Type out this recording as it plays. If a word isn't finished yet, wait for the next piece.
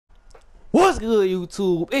What's good,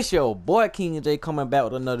 YouTube? It's your boy King J coming back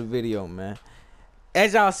with another video, man.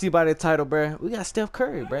 As y'all see by the title, bro, we got Steph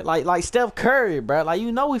Curry, bro. Like Steph Curry, bro. Like,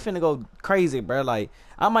 you know we finna go crazy, bro. Like,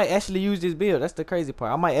 I might actually use this build. That's the crazy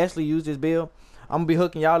part. I might actually use this build. I'm gonna be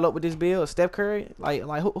hooking y'all up with this build. Steph Curry, like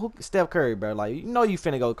who Steph Curry, bro. Like, you know you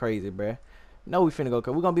finna go crazy, bro. You know we finna go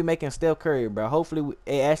crazy. We're gonna be making Steph Curry, bro. Hopefully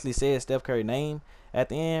it actually says Steph Curry name at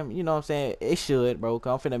the end. You know what I'm saying? It should, bro.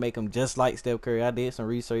 Cause I'm finna make him just like Steph Curry. I did some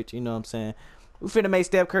research. You know what I'm saying? We finna make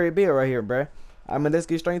Steph Curry build right here, bro. I mean, let's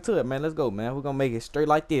get straight into it, man. Let's go, man. We're gonna make it straight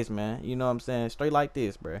like this, man. You know what I'm saying? Straight like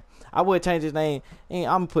this, bro. I would change his name. I'm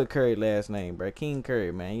gonna put Curry last name, bro. King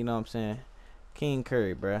Curry, man. You know what I'm saying? King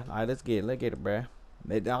Curry, bro. All right, let's get it. Let's get it, bro.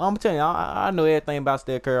 I'm telling you, I know everything about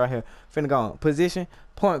Steph Curry right here. Finna go on. Position,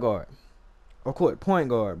 point guard. Of course, point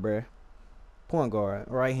guard, bro. Point guard,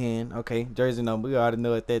 right hand. Okay, jersey number. We already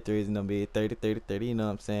know what that jersey number is. 30, 30, 30. You know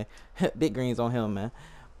what I'm saying? Big greens on him, man.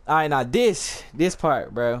 All right, now this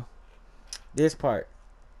part, bro. This part.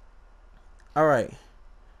 All right.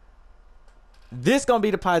 This gonna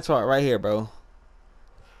be the pie chart right here, bro.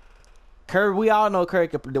 Curry, we all know Curry.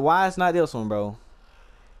 Why it's not this one, bro?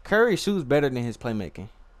 Curry shoots better than his playmaking.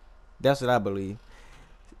 That's what I believe.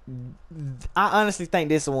 I honestly think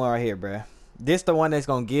this is the one right here, bro. This the one that's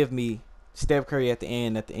gonna give me Steph Curry at the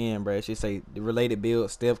end, bro. It should say the related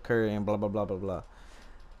build, Steph Curry, and blah blah blah blah blah.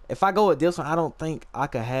 If I go with this one, I don't think I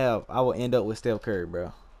will end up with Steph Curry,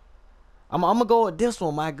 bro. I'm gonna go with this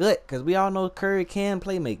one, my gut, cause we all know Curry can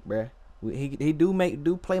play make, bro. He do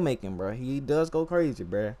playmaking, bro. He does go crazy,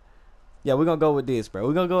 bro. Yeah, we're gonna go with this, bro.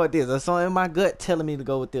 We're gonna go with this. There's something in my gut telling me to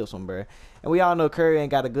go with this one, bro. And we all know Curry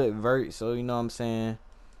ain't got a good vert, so you know what I'm saying.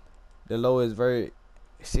 The lowest vert,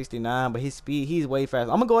 69, but his speed, he's way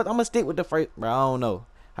faster. I'm gonna stick with the first, bro. I don't know.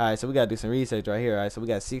 All right, so we gotta do some research right here. All right, so we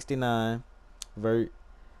got 69 vert,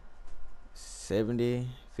 70,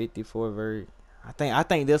 54 vert. I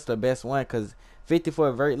think this the best one, cause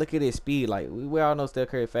 54 vert. Look at his speed. Like we all know Steph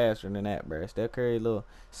Curry faster than that, bro. Steph Curry a little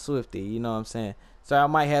swifty. You know what I'm saying? So I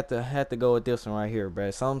might have to go with this one right here,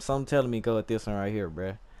 bro. Some telling me go with this one right here,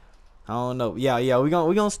 bro. I don't know. Yeah. We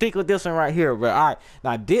gonna stick with this one right here, bro. All right.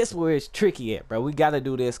 Now this where it's tricky at, bro. We gotta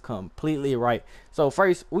do this completely right. So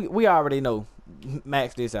first, we already know.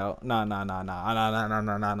 Max this out. Nah.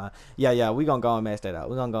 Yeah. We gonna go and max that out.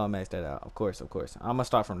 We gonna go and max that out. Of course. I'm gonna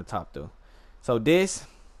start from the top though. So this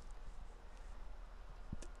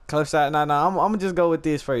close shot. Nah. I'm gonna just go with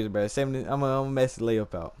this first, bro. 70. I'm gonna mess the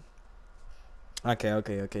layup out. Okay.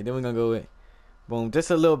 Then we're gonna go with boom,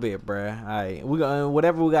 just a little bit, bruh. Alright, we gonna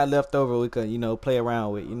whatever we got left over, we could play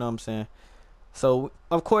around with. You know what I'm saying? So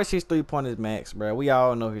of course his 3-pointers max, bruh. We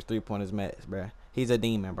all know his 3-pointers max, bruh. He's a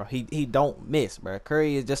demon, bro. He don't miss, bruh.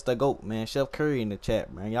 Curry is just a goat, man. Chef Curry in the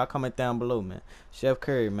chat, man. Y'all comment down below, man. Chef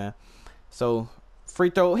Curry, man. So free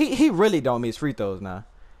throw, he really don't miss free throws now.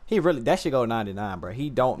 That should go 99, bro. He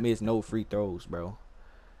don't miss no free throws, bro.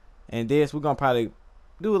 And this we're gonna probably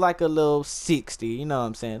do like a little 60, you know what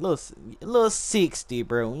I'm saying? A little 60,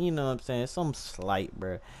 bro. You know what I'm saying? Some slight,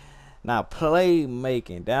 bro. Now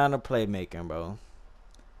playmaking, down to playmaking, bro.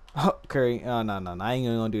 Oh, Curry, no, I ain't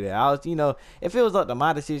gonna do that. I was, if it was up to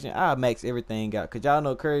my decision, I'd max everything out. Cause y'all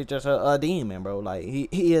know Curry just a demon, bro. Like he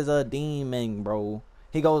is a demon, bro.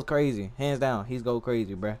 He goes crazy, hands down. He's go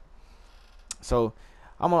crazy, bro. So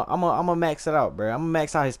I'm a max it out, bro. I'm gonna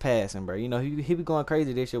max out his passing, bro. He be going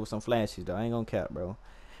crazy this year with some flashes, though. I ain't gonna cap, bro.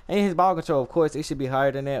 And his ball control, of course, it should be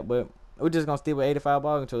higher than that, but we're just gonna stick with 85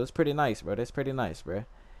 ball control. It's pretty nice, bro. That's pretty nice, bro.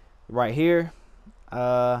 Right here,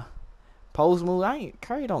 post move.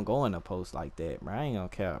 Curry don't go in the post like that, bro. I ain't gonna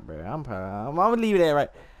cap, bro. I'm gonna leave it at right.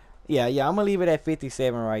 Yeah. I'm gonna leave it at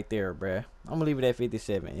 57 right there, bro. I'm gonna leave it at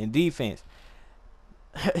 57. In defense,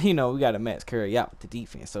 we gotta max Curry out with the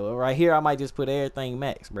defense. So right here, I might just put everything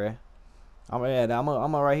max, bro. I'm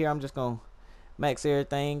right here. I'm just gonna max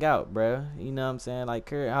everything out, bro. You know what I'm saying? Like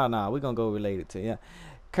Curry. Oh no, we're gonna go related to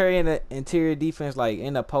Curry in the interior defense, like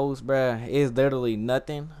in the post, bro, is literally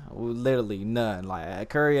nothing. Literally none. Like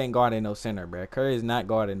Curry ain't guarding no center, bro. Curry is not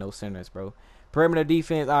guarding no centers, bro. Perimeter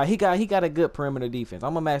defense. He got a good perimeter defense.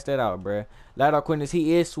 I'm gonna max that out, bro. Lateral quickness.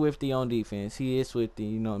 He is swifty on defense. He is swifty.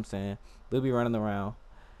 You know what I'm saying? They'll be running around.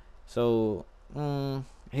 So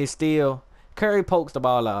his steal. Curry pokes the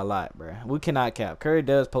ball out a lot, bro. We cannot cap. Curry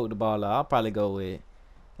does poke the ball out. I'll probably go with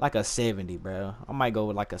like a 70, bro. I might go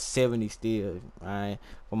with like a 70 steal, right,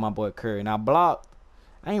 for my boy Curry. Now block,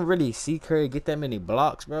 I ain't really see Curry get that many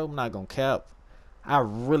blocks, bro. I'm not gonna cap. I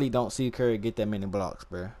really don't see Curry get that many blocks,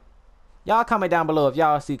 bro. Y'all comment down below if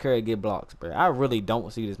y'all see Curry get blocks, bro. I really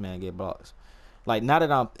don't see this man get blocks. Like, now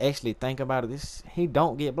that I'm actually thinking about it, he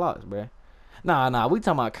don't get blocks, bro. Nah, we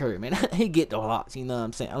talking about Curry, man. He get the blocks, you know what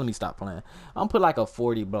I'm saying? Let me stop playing. I'm put like a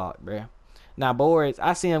 40 block, bruh. Now, boards,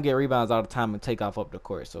 I see him get rebounds all the time and take off up the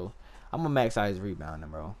court, so I'm gonna max out his rebounding,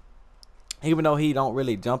 bro. Even though he don't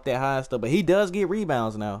really jump that high and stuff, but he does get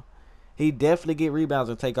rebounds now. He definitely get rebounds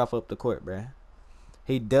and take off up the court, bruh.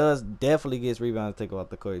 He does definitely gets rebounds and take off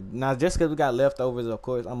the court. Now, just because we got leftovers, of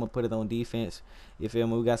course, I'm gonna put it on defense. You feel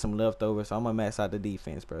me? We got some leftovers, so I'm gonna max out the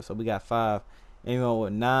defense, bro. So we got 5. And you know,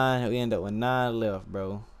 with 9, we end up with 9 left,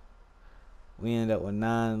 bro. We end up with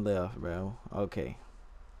 9 left, bro. Okay.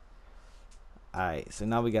 Alright, so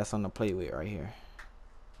now we got something to play with right here.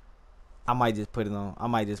 I might just put it on.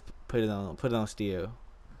 Put it on steel.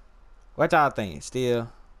 What y'all think?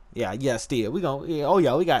 Steel? Yeah, steel. We gon' yeah, oh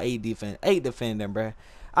yeah, we got 8 defending, bro.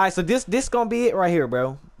 Alright, so this gonna be it right here,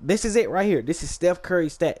 bro. This is it right here. This is Steph Curry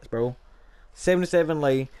stats, bro. 77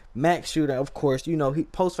 lay, max shooter, of course. You know, he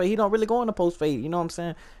post fade. He don't really go into post fade. You know what I'm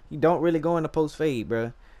saying? He don't really go into post fade,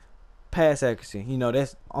 bro. Pass accuracy, you know,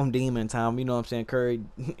 that's on demon time. You know what I'm saying? Curry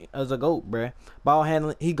as a GOAT, bruh. Ball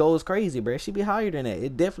handling, he goes crazy, bruh. It should be higher than that.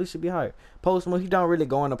 It definitely should be higher. Post move, he don't really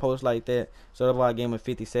go in the post like that. So that's why I gave him a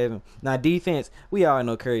 57. Now defense, we all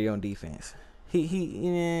know Curry on defense.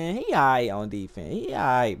 He alright on defense. He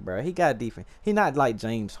alright, bruh. He got defense. He not like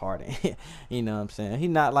James Harden. You know what I'm saying? He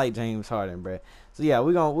not like James Harden, bruh. So yeah,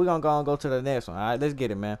 we're gonna go to the next one. Alright, let's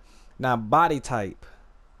get it, man. Now body type,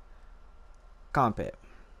 compact.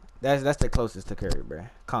 That's the closest to Curry, bro.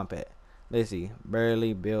 Compact. Let's see.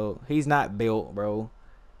 Barely built. He's not built, bro.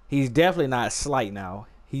 He's definitely not slight now.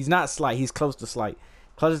 He's not slight. He's close to slight.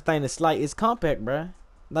 Closest thing to slight is compact, bro.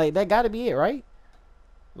 Like, that got to be it, right?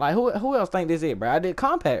 Like, who else think this is it, bro? I did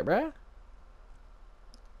compact, bro.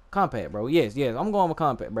 Compact, bro. Yes. I'm going with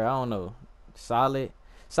compact, bro. I don't know. Solid.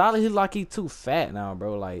 Solid, he's like he's too fat now,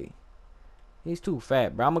 bro. Like, he's too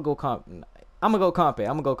fat, bro. I'm going to go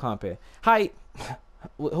compact. Height.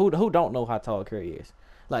 Who don't know how tall Curry is?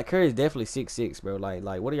 Like, Curry's definitely 6'6", bro.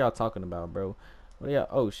 Like what are y'all talking about, bro? What are y'all?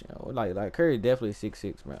 Oh shit. Like Curry definitely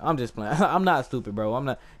 6'6", bro. I'm just playing. I'm not stupid, bro. I'm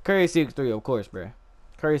not. Curry 6'3", of course, bro.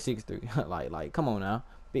 Curry 6'3". like come on now.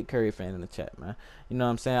 Big Curry fan in the chat, man. You know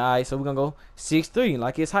what I'm saying? All right, so we're gonna go 6'3",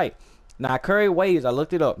 like his height. Now Curry weighs, I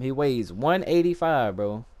looked it up. He weighs 185,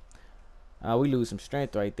 bro. We lose some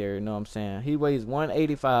strength right there. You know what I'm saying? He weighs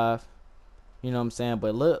 185. You know what I'm saying?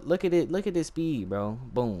 But look at it. Look at this speed, bro.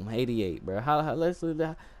 Boom, 88, bro. How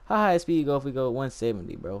high speed go if we go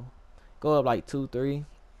 170, bro? Go up like 2-3.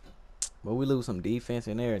 But we lose some defense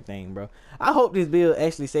and everything, bro. I hope this build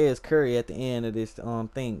actually says Curry at the end of this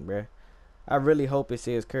thing, bro. I really hope it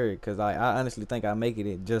says Curry, cause I honestly think I make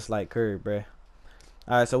it just like Curry, bro.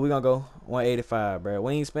 All right, so we're gonna go 185, bro.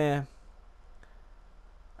 Wingspan.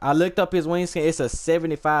 I looked up his wingspan. It's a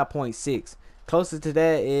 75.6. Closest to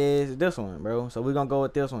that is this one, bro. So we're going to go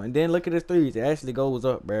with this one. And then look at his threes. It actually goes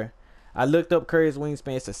up, bro. I looked up Curry's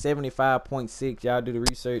wingspan. It's a 75.6. Y'all do the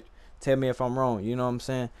research. Tell me if I'm wrong. You know what I'm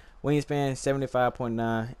saying? Wingspan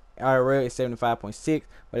 75.9. IRL is 75.6.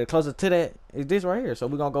 But the closest to that is this right here. So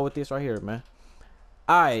we're going to go with this right here, man.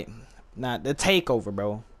 All right. Now, the takeover,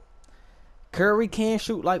 bro. Curry can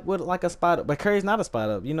shoot like a spot up. But Curry's not a spot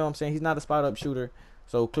up. You know what I'm saying? He's not a spot up shooter.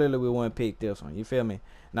 So clearly we wouldn't pick this one. You feel me?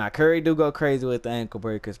 Now Curry do go crazy with the ankle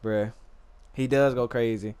breakers, bruh. He does go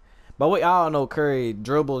crazy. But we all know Curry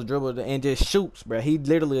dribbles, and just shoots, bruh. He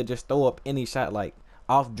literally will just throw up any shot, like,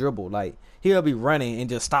 off dribble. Like, he'll be running and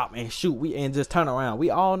just stop and shoot and just turn around. We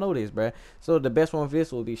all know this, bruh. So the best one for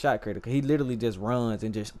this will be shot creator. He literally just runs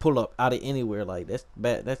and just pull up out of anywhere. Like, that's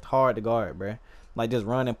bad. That's hard to guard, bruh. Like, just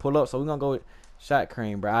run and pull up. So we're going to go with shot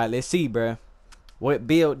cream, bruh. All right, let's see, bruh. What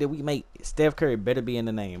build did we make? Steph Curry better be in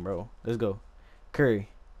the name, bro. Let's go. Curry.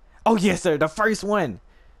 Oh, yes, sir. The first one.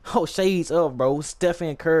 Oh, shades up, bro.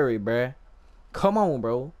 Stephen Curry, bruh. Come on,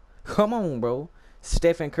 bro. Come on, bro.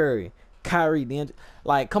 Stephen Curry. Kyrie.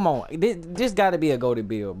 Like, come on. This got to be a goated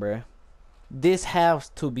build, bruh. This has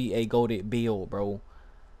to be a goated build, bro.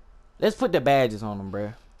 Let's put the badges on them,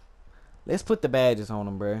 bruh. Let's put the badges on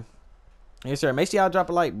them, bruh. Yes, sir. Make sure y'all drop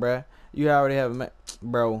a like, bruh. You already have a...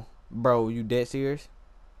 Bro, you dead serious?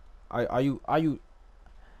 Are you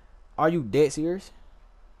dead serious?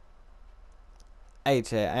 Hey,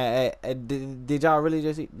 chat. Did y'all really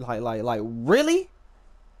just like really?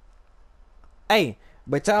 Hey,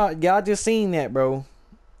 but y'all just seen that, bro.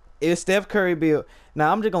 It's Steph Curry build.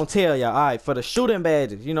 Now I'm just gonna tell y'all. All right, for the shooting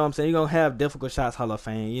badges, you know what I'm saying. You're gonna have difficult shots Hall of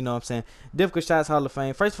Fame. You know what I'm saying. Difficult shots Hall of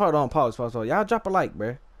Fame. First of all, don't pause. Y'all drop a like,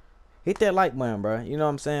 bro. Hit that like button, bro. You know what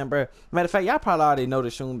I'm saying, bro. Matter of fact, y'all probably already know the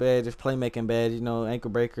shooting badges, playmaking badge, you know, ankle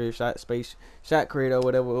breaker, shot space, shot creator,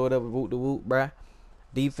 whatever, whoop the whoop, bro.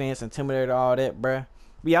 Defense, intimidator, all that, bro.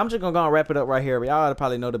 But yeah, I'm just gonna go and wrap it up right here. But y'all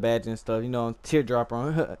probably know the badge and stuff. You know, teardrop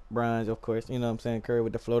on bronze, of course. You know what I'm saying? Curry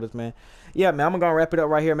with the floaters, man. Yeah, man, I'm gonna wrap it up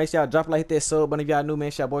right here. Make sure y'all drop a like, hit that sub button if y'all new, man.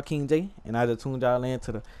 It's your boy King J. And I just tuned y'all in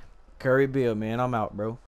to the Curry Bill, man. I'm out, bro.